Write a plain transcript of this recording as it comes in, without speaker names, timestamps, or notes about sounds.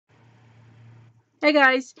Hey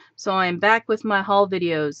guys, so I'm back with my haul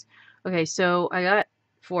videos. Okay, so I got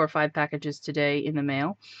 4 or 5 packages today in the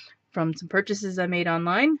mail from some purchases I made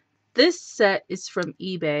online. This set is from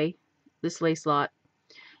eBay, this lace lot,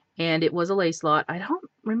 and it was a lace lot. I don't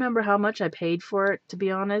remember how much I paid for it, to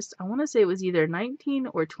be honest. I want to say it was either 19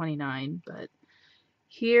 or 29, but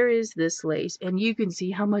here is this lace, and you can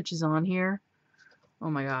see how much is on here.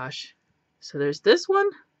 Oh my gosh. So there's this one,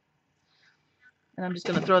 and I'm just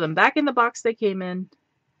going to throw them back in the box they came in.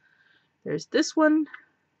 There's this one.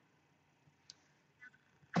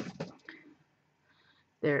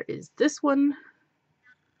 There is this one.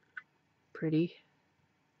 Pretty.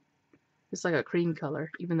 It's like a cream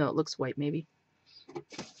color, even though it looks white maybe.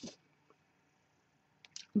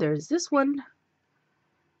 There's this one,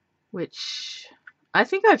 which I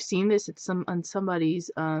think I've seen this at on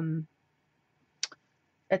somebody's Etsy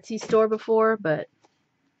store before, but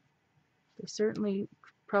they certainly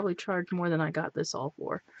probably charged more than I got this all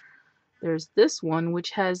for. There's this one,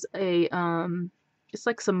 which has a it's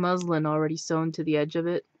like some muslin already sewn to the edge of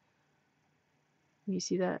it. You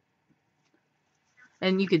see that?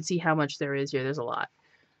 And you can see how much there is here. There's a lot.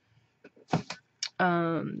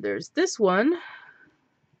 There's this one.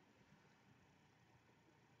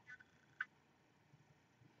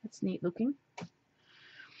 That's neat looking.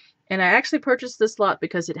 And I actually purchased this lot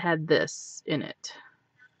because it had this in it.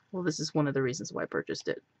 Well, this is one of the reasons why I purchased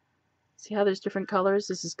it. See how there's different colors?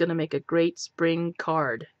 This is going to make a great spring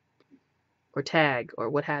card or tag or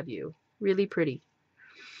what have you. Really pretty.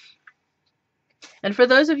 And for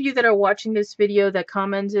those of you that are watching this video that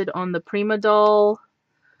commented on the Prima doll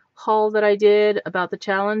haul that I did about the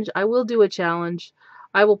challenge, I will do a challenge.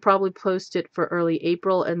 I will probably post it for early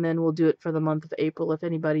April, and then we'll do it for the month of April if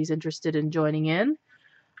anybody's interested in joining in.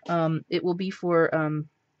 It will be for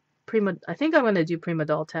I think I'm going to do Prima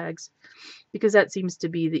doll tags because that seems to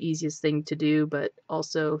be the easiest thing to do, but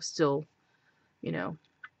also still, you know,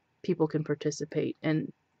 people can participate.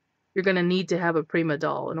 And you're going to need to have a Prima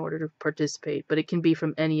doll in order to participate, but it can be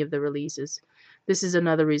from any of the releases. This is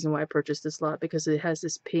another reason why I purchased this lot, because it has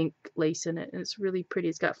this pink lace in it, and it's really pretty.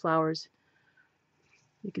 It's got flowers.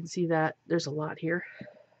 You can see that. There's a lot here.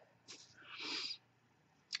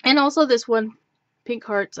 And also this one, pink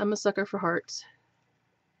hearts. I'm a sucker for hearts.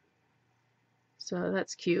 So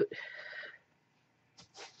that's cute.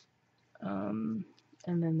 And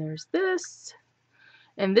then there's this.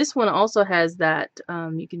 And this one also has that,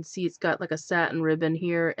 you can see it's got like a satin ribbon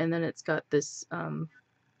here, and then it's got this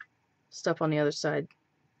stuff on the other side.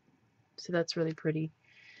 So that's really pretty.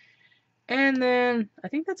 And then I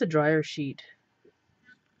think that's a dryer sheet.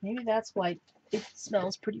 Maybe that's why it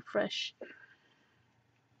smells pretty fresh.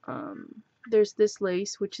 There's this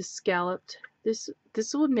lace, which is scalloped.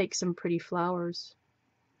 This would make some pretty flowers.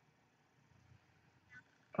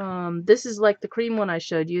 This is like the cream one I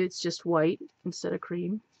showed you. It's just white instead of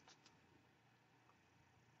cream.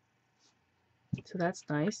 So that's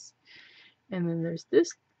nice. And then there's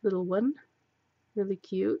this little one. Really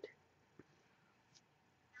cute.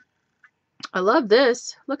 I love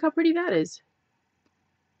this. Look how pretty that is.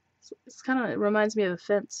 It's kind of, it reminds me of a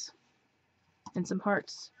fence. And some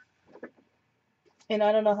hearts. And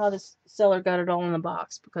I don't know how this seller got it all in the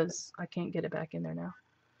box because I can't get it back in there now.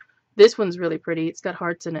 This one's really pretty. It's got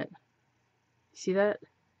hearts in it. See that?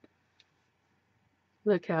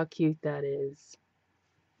 Look how cute that is.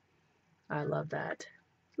 I love that.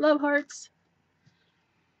 Love hearts.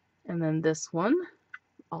 And then this one,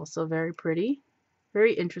 also very pretty.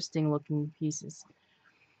 Very interesting looking pieces.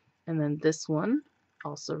 And then this one,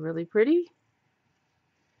 also really pretty.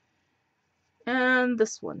 And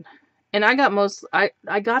this one. And I got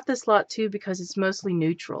I got this lot too because it's mostly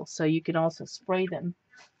neutral, so you can also spray them.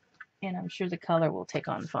 And I'm sure the color will take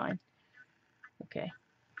on fine. Okay.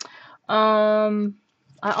 I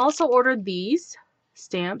also ordered these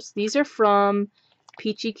stamps. These are from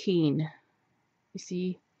Peachy. You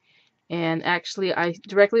see? And actually, I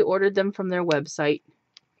directly ordered them from their website.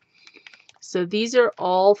 So these are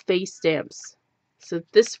all face stamps. So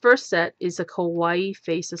this first set is a kawaii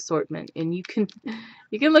face assortment, and you can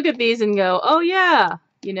look at these and go, oh yeah,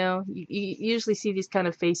 you know, you usually see these kind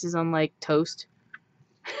of faces on like toast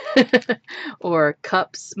or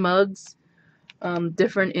cups, mugs,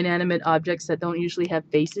 different inanimate objects that don't usually have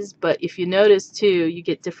faces. But if you notice too, you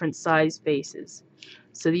get different size faces.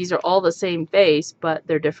 So these are all the same face, but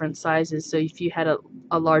they're different sizes. So if you had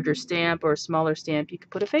a larger stamp or a smaller stamp, you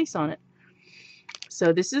could put a face on it.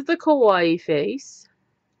 So this is the kawaii face.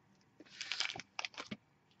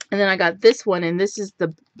 And then I got this one, and this is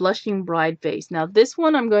the blushing bride face. Now this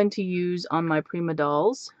one I'm going to use on my Prima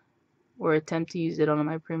dolls, or attempt to use it on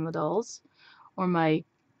my Prima dolls, or my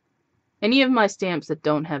any of my stamps that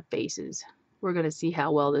don't have faces. We're going to see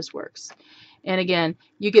how well this works. And again,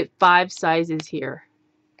 you get 5 sizes here.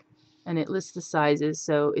 And it lists the sizes,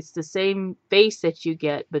 so it's the same face that you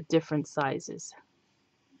get, but different sizes.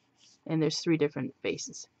 And there's 3 different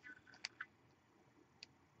faces.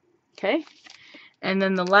 Okay? And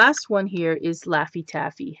then the last one here is Laffy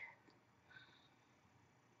Taffy.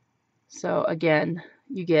 So again,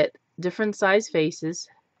 you get different size faces.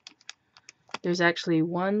 There's actually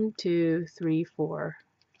 1, 2, 3, 4,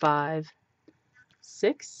 5,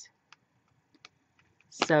 6,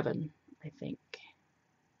 7, I think.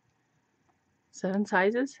 7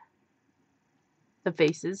 sizes of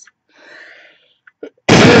faces.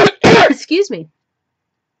 Excuse me.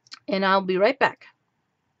 And I'll be right back.